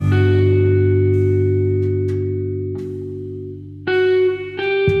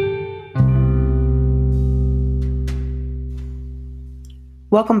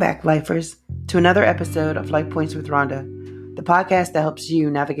Welcome back, lifers, to another episode of Life Points with Rhonda, the podcast that helps you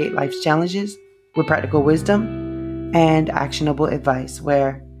navigate life's challenges with practical wisdom and actionable advice,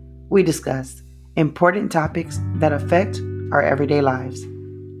 where we discuss important topics that affect our everyday lives.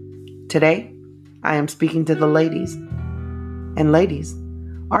 Today, I am speaking to the ladies. And ladies,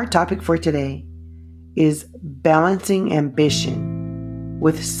 our topic for today is balancing ambition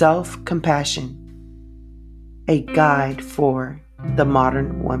with self-compassion, a guide for the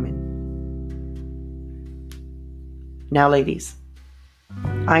modern woman. Now, ladies,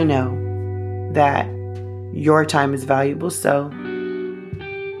 I know that your time is valuable, so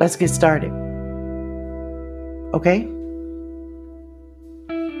let's get started. Okay?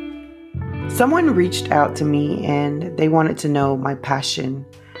 Someone reached out to me and they wanted to know my passion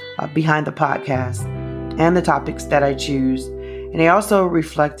behind the podcast and the topics that I choose. And they also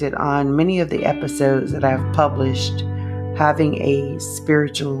reflected on many of the episodes that I've published having a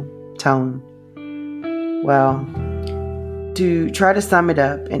spiritual tone. Well, to try to sum it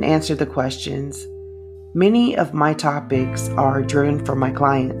up and answer the questions, many of my topics are driven for my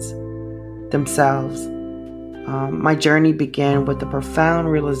clients themselves. My journey began with the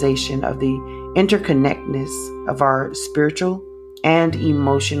profound realization of the interconnectedness of our spiritual and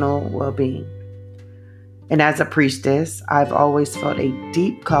emotional well-being. And as a priestess, I've always felt a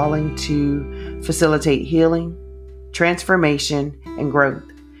deep calling to facilitate healing, transformation, and growth.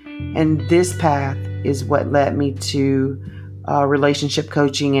 And this path is what led me to relationship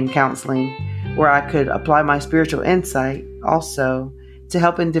coaching and counseling, where I could apply my spiritual insight also to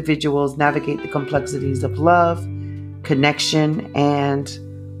help individuals navigate the complexities of love, connection, and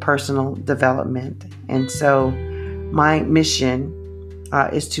personal development. And so my mission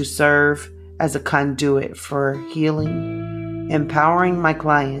is to serve as a conduit for healing, empowering my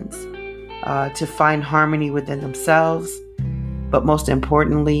clients to find harmony within themselves, but most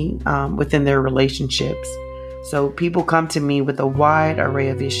importantly, within their relationships. So people come to me with a wide array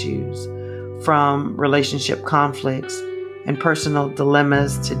of issues, from relationship conflicts and personal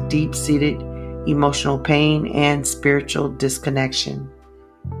dilemmas to deep-seated emotional pain and spiritual disconnection.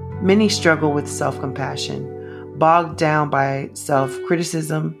 Many struggle with self-compassion, bogged down by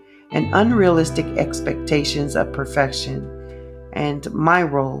self-criticism and unrealistic expectations of perfection. And my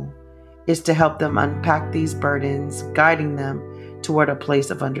role is to help them unpack these burdens, guiding them toward a place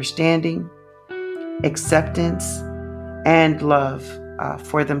of understanding, acceptance, and love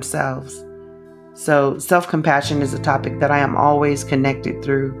for themselves. So self-compassion is a topic that I am always connected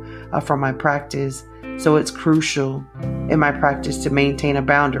through from my practice. So it's crucial in my practice to maintain a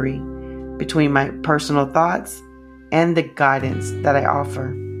boundary between my personal thoughts and the guidance that I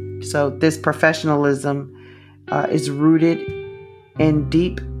offer. So this professionalism is rooted in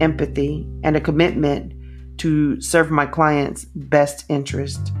deep empathy and a commitment to serve my clients' best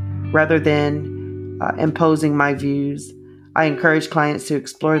interest rather than imposing my views. I encourage clients to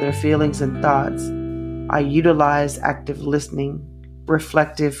explore their feelings and thoughts. I utilize active listening,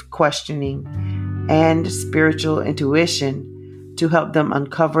 reflective questioning, and spiritual intuition to help them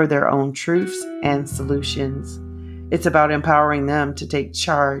uncover their own truths and solutions. It's about empowering them to take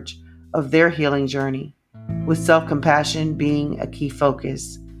charge of their healing journey, with self-compassion being a key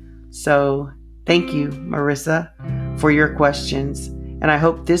focus. So thank you, Marissa, for your questions. And I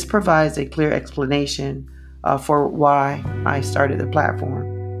hope this provides a clear explanation for why I started the platform.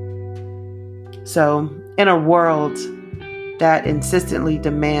 So in a world that insistently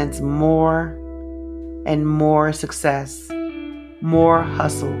demands more and more success, more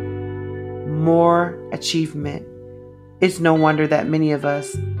hustle, more achievement, it's no wonder that many of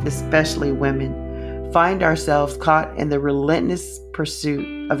us, especially women, find ourselves caught in the relentless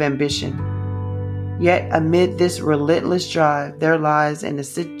pursuit of ambition. Yet amid this relentless drive, there lies an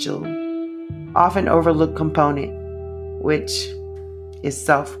essential, often overlooked component, which is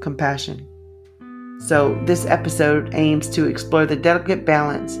self-compassion. So this episode aims to explore the delicate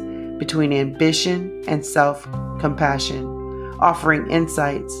balance between ambition and self-compassion, offering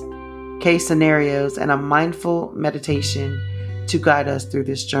insights, case scenarios, and a mindful meditation to guide us through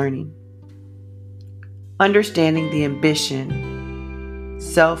this journey. Understanding the ambition,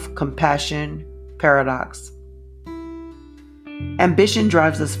 self-compassion paradox. Ambition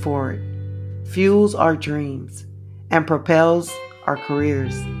drives us forward, fuels our dreams, and propels our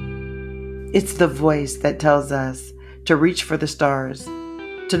careers. It's the voice that tells us to reach for the stars,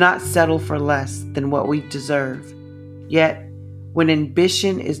 to not settle for less than what we deserve. Yet, when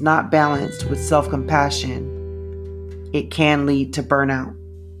ambition is not balanced with self-compassion, it can lead to burnout,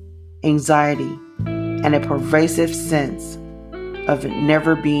 anxiety, and a pervasive sense of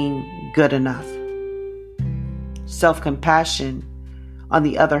never being good enough. Self-compassion, on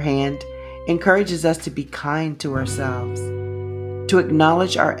the other hand, encourages us to be kind to ourselves, to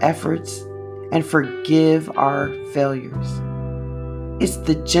acknowledge our efforts and forgive our failures. It's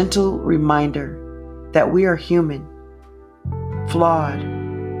the gentle reminder that we are human, flawed,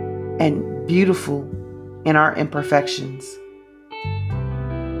 and beautiful in our imperfections.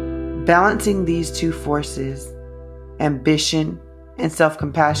 Balancing these two forces, ambition and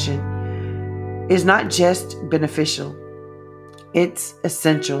self-compassion, is not just beneficial, it's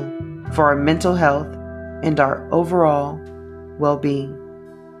essential for our mental health and our overall well-being.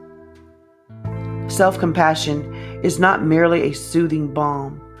 Self-compassion is not merely a soothing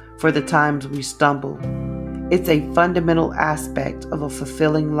balm for the times we stumble. It's a fundamental aspect of a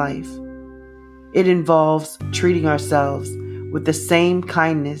fulfilling life. It involves treating ourselves with the same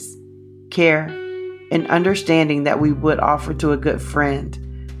kindness, care, and understanding that we would offer to a good friend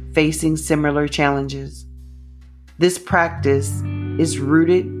facing similar challenges. This practice is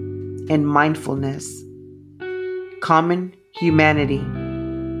rooted in mindfulness, common humanity,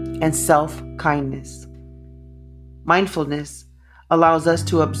 and self-kindness. Mindfulness allows us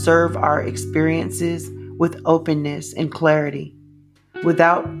to observe our experiences with openness and clarity,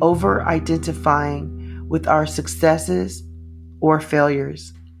 without over-identifying with our successes or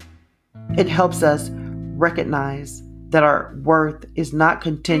failures. It helps us recognize that our worth is not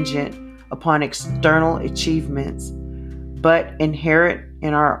contingent upon external achievements, but inherent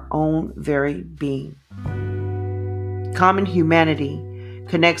in our own very being. Common humanity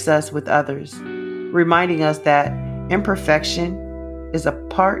connects us with others, reminding us that imperfection is a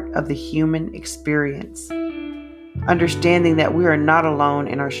part of the human experience. Understanding that we are not alone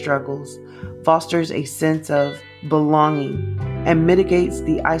in our struggles fosters a sense of belonging and mitigates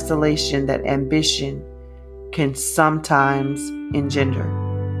the isolation that ambition can sometimes engender.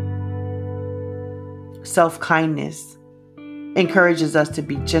 Self-kindness encourages us to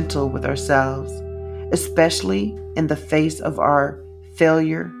be gentle with ourselves, especially in the face of our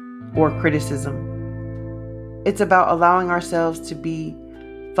failure or criticism. It's about allowing ourselves to be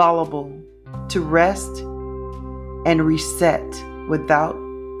fallible, to rest and reset without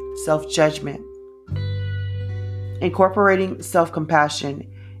self-judgment. Incorporating self-compassion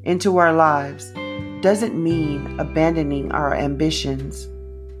into our lives doesn't mean abandoning our ambitions.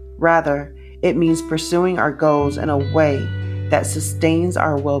 Rather, it means pursuing our goals in a way that sustains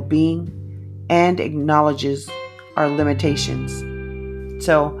our well-being and acknowledges our limitations.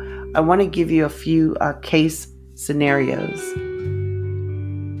 So, I want to give you a few case scenarios.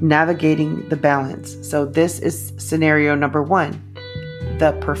 Navigating the balance. So this is scenario number 1,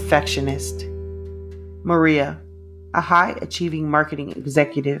 the perfectionist. Maria, a high-achieving marketing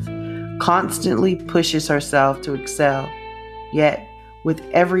executive, constantly pushes herself to excel. Yet, with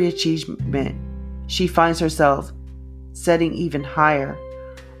every achievement, she finds herself setting even higher,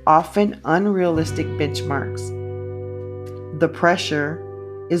 often unrealistic benchmarks. The pressure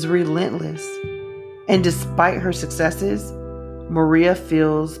is relentless, and despite her successes, Maria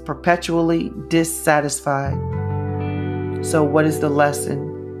feels perpetually dissatisfied. So what is the lesson?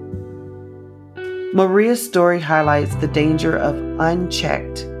 Maria's story highlights the danger of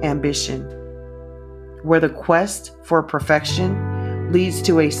unchecked ambition, where the quest for perfection leads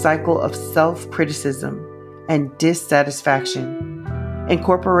to a cycle of self-criticism and dissatisfaction.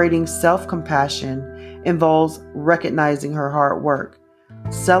 Incorporating self-compassion involves recognizing her hard work,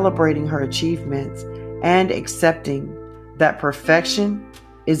 celebrating her achievements, and accepting that perfection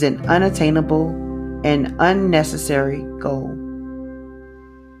is an unattainable and unnecessary goal.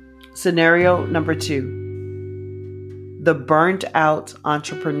 Scenario number 2, the burnt out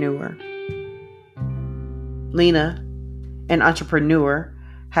entrepreneur. Lena, an entrepreneur,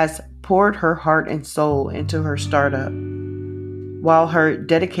 has poured her heart and soul into her startup. While her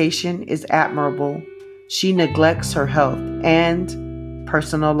dedication is admirable, she neglects her health and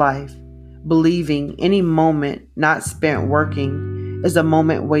personal life, believing any moment not spent working is a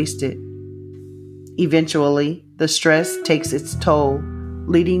moment wasted. Eventually, the stress takes its toll,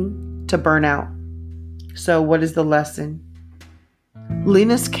 leading to burnout. So what is the lesson?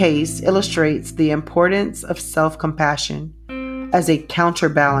 Lena's case illustrates the importance of self-compassion as a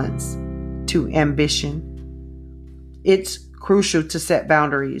counterbalance to ambition. It's crucial to set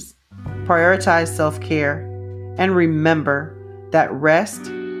boundaries, prioritize self-care, and remember that rest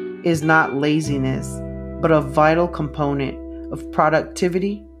is not laziness, but a vital component of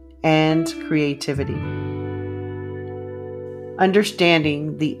productivity and creativity.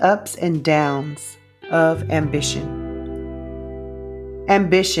 Understanding the ups and downs of ambition.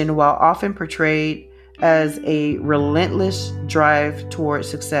 Ambition, while often portrayed as a relentless drive toward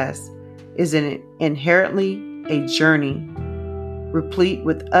success, is inherently a journey. replete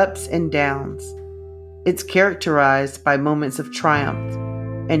with ups and downs. It's characterized by moments of triumph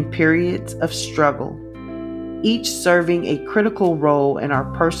and periods of struggle, each serving a critical role in our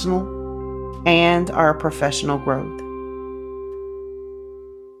personal and our professional growth.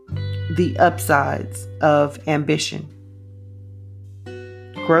 The upsides of ambition: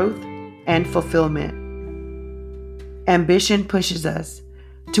 growth and fulfillment. Ambition pushes us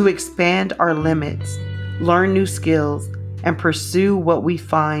to expand our limits, learn new skills, and pursue what we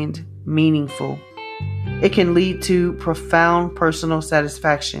find meaningful. It can lead to profound personal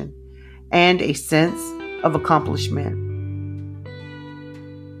satisfaction and a sense of accomplishment.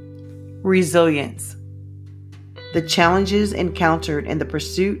 Resilience. The challenges encountered in the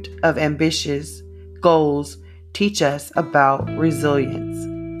pursuit of ambitious goals teach us about resilience.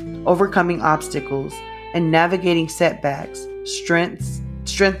 Overcoming obstacles and navigating setbacks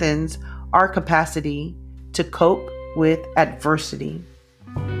strengthens our capacity to cope with adversity.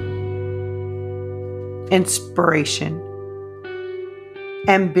 Inspiration.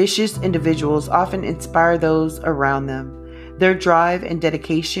 Ambitious individuals often inspire those around them. Their drive and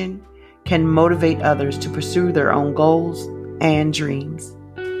dedication can motivate others to pursue their own goals and dreams.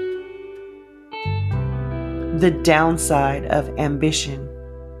 The downside of ambition: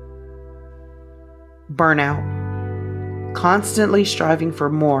 burnout. Constantly striving for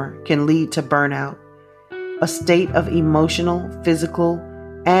more can lead to burnout, a state of emotional, physical,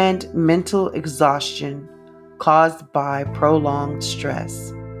 and mental exhaustion caused by prolonged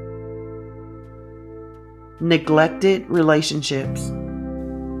stress. Neglected relationships.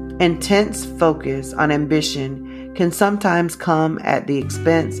 Intense focus on ambition can sometimes come at the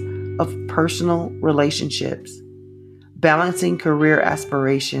expense of personal relationships. Balancing career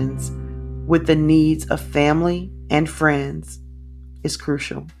aspirations with the needs of family and friends is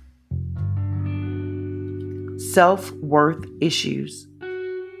crucial. Self-worth issues.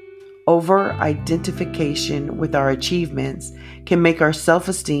 Over-identification with our achievements can make our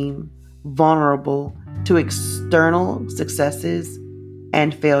self-esteem vulnerable to external successes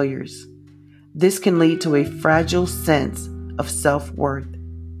and failures. This can lead to a fragile sense of self-worth,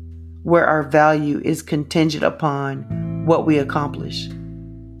 where our value is contingent upon what we accomplish.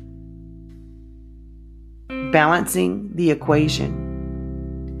 Balancing the equation.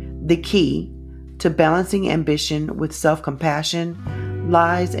 The key to balancing ambition with self-compassion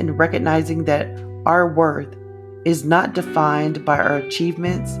lies in recognizing that our worth is not defined by our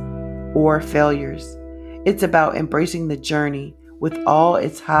achievements or failures. It's about embracing the journey with all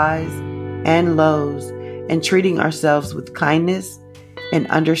its highs and lows and treating ourselves with kindness and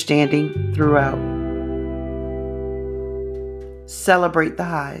understanding throughout. Celebrate the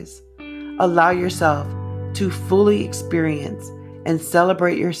highs. Allow yourself to fully experience and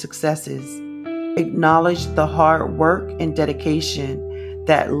celebrate your successes. Acknowledge the hard work and dedication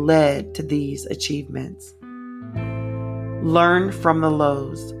that led to these achievements. Learn from the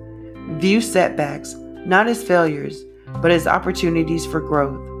lows. View setbacks not as failures, but as opportunities for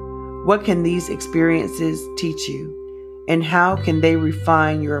growth. What can these experiences teach you, and how can they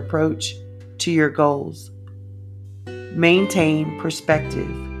refine your approach to your goals? Maintain perspective.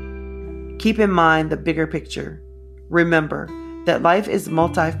 Keep in mind the bigger picture. Remember that life is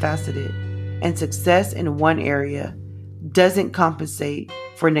multifaceted, and success in one area doesn't compensate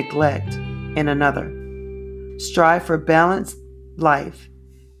for neglect in another. Strive for a balanced life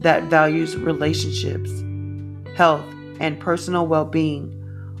that values relationships, health, and personal well-being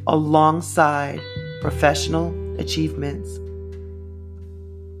alongside professional achievements.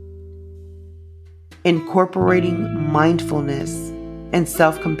 Incorporating mindfulness and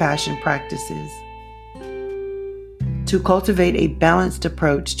self-compassion practices. To cultivate a balanced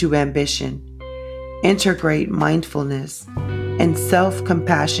approach to ambition, integrate mindfulness and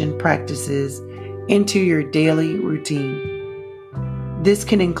self-compassion practices into your daily routine. This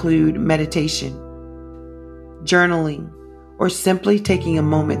can include meditation, journaling, or simply taking a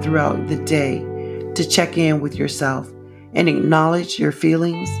moment throughout the day to check in with yourself and acknowledge your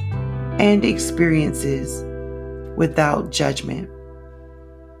feelings and experiences without judgment.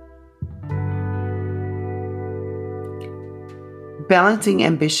 Balancing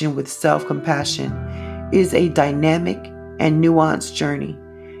ambition with self-compassion is a dynamic and nuanced journey.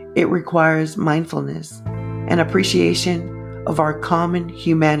 It requires mindfulness and appreciation of our common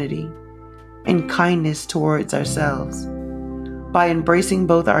humanity and kindness towards ourselves. By embracing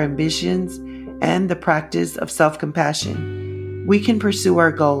both our ambitions and the practice of self-compassion, we can pursue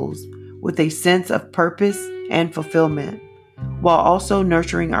our goals with a sense of purpose and fulfillment, while also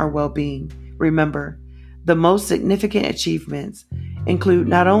nurturing our well-being. Remember, the most significant achievements include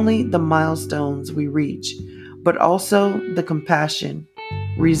not only the milestones we reach, but also the compassion,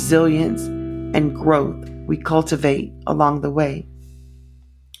 resilience, and growth we cultivate along the way.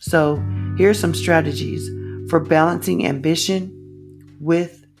 So, here are some strategies for balancing ambition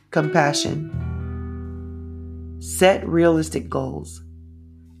with compassion. Set realistic goals.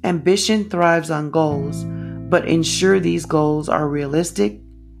 Ambition thrives on goals, but ensure these goals are realistic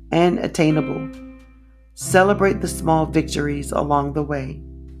and attainable. Celebrate the small victories along the way.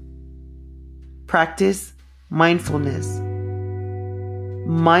 Practice mindfulness.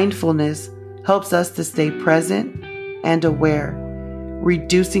 Mindfulness helps us to stay present and aware,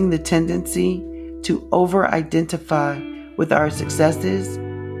 reducing the tendency to over-identify with our successes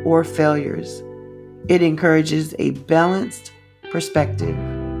or failures. It encourages a balanced perspective.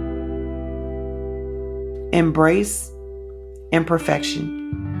 Embrace imperfection.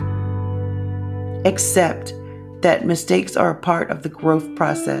 Accept that mistakes are a part of the growth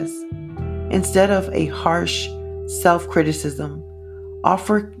process. Instead of a harsh self-criticism,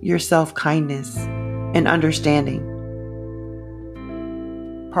 offer yourself kindness and understanding.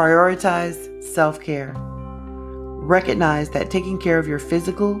 Prioritize self-care. Recognize that taking care of your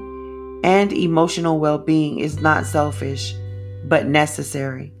physical and emotional well-being is not selfish, but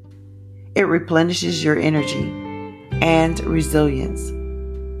necessary. It replenishes your energy and resilience.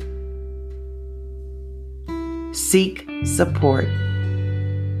 Seek support.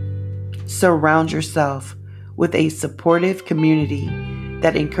 Surround yourself with a supportive community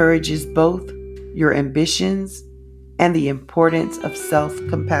that encourages both your ambitions and the importance of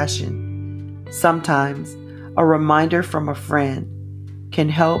self-compassion. Sometimes a reminder from a friend can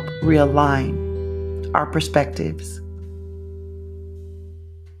help realign our perspectives.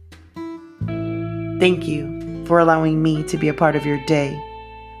 Thank you for allowing me to be a part of your day.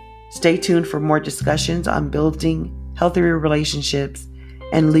 Stay tuned for more discussions on building healthier relationships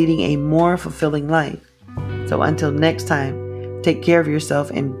and leading a more fulfilling life. So until next time, take care of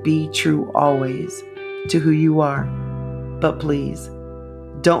yourself and be true always to who you are. But please,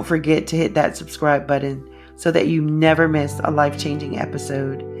 don't forget to hit that subscribe button so that you never miss a life-changing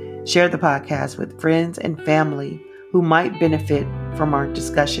episode. Share the podcast with friends and family who might benefit from our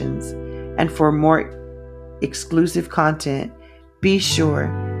discussions. And for more exclusive content, be sure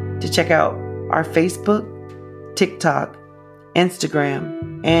to check out our Facebook, TikTok, Instagram,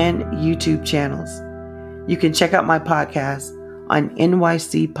 and YouTube channels. You can check out my podcast on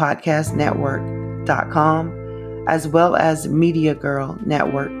nycpodcastnetwork.com as well as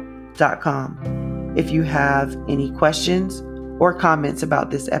MediaGirlNetwork.com. If you have any questions or comments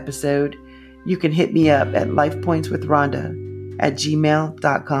about this episode, you can hit me up at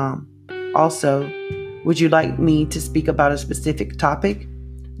lifepointswithrhonda@gmail.com. Also, would you like me to speak about a specific topic?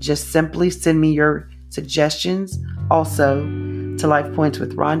 Just simply send me your suggestions also to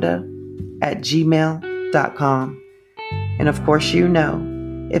lifepointswithrhonda@gmail.com. And of course,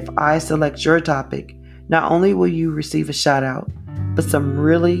 if I select your topic, not only will you receive a shout out, but some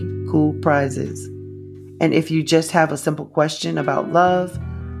really cool prizes. And if you just have a simple question about love,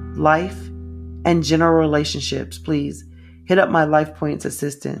 life, and general relationships, please hit up my Life Points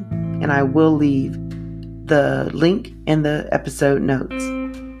assistant, and I will leave the link in the episode notes.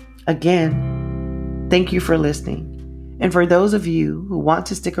 Again, thank you for listening. And for those of you who want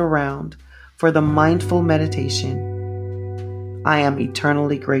to stick around for the mindful meditation, I am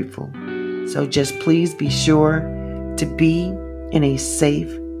eternally grateful. So just please be sure to be in a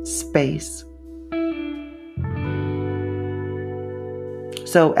safe space.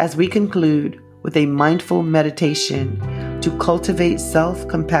 So as we conclude with a mindful meditation to cultivate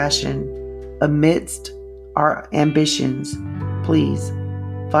self-compassion amidst our ambitions, please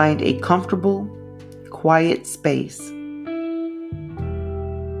find a comfortable, quiet space.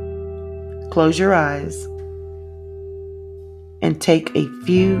 Close your eyes and take a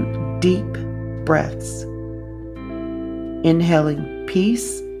few deep breaths, inhaling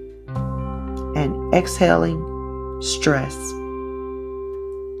peace and exhaling stress.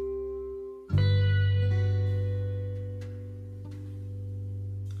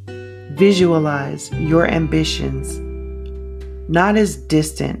 Visualize your ambitions not as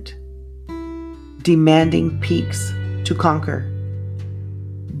distant, demanding peaks to conquer,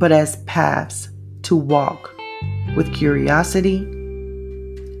 but as paths to walk with curiosity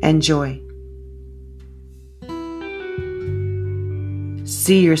and joy.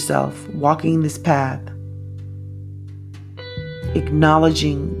 See yourself walking this path,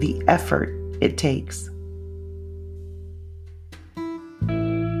 acknowledging the effort it takes.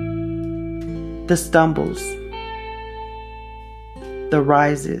 The stumbles, the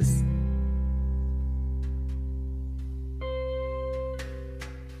rises,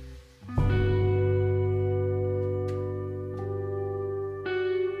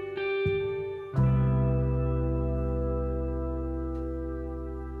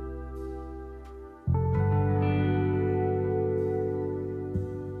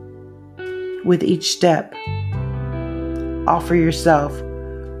 With each step, offer yourself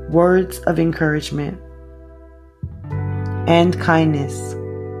words of encouragement and kindness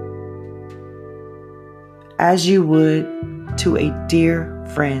as you would to a dear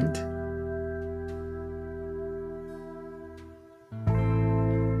friend.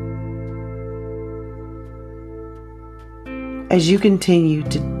 As you continue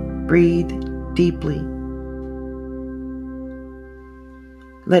to breathe deeply,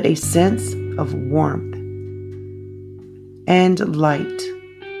 let a sense of warmth and light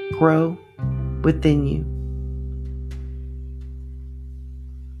grow within you.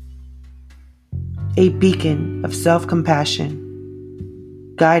 A beacon of self-compassion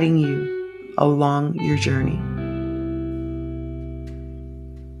guiding you along your journey.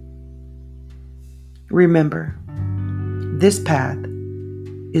 Remember, this path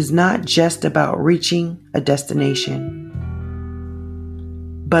is not just about reaching a destination,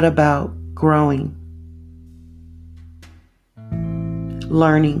 but about growing,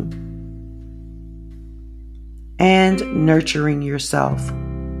 learning, and nurturing yourself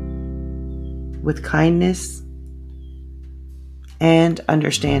with kindness and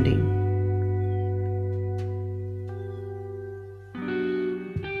understanding.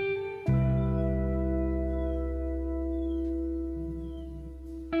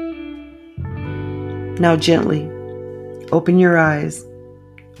 Now gently open your eyes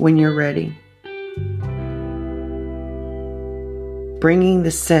when you're ready, bringing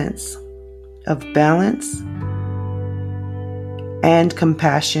the sense of balance and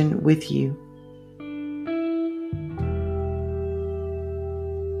compassion with you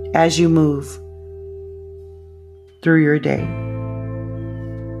as you move through your day.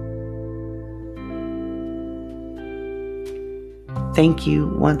 Thank you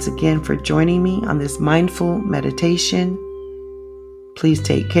once again for joining me on this mindful meditation. Please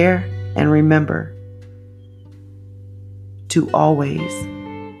take care and remember to always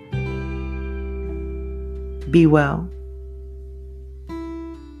be well.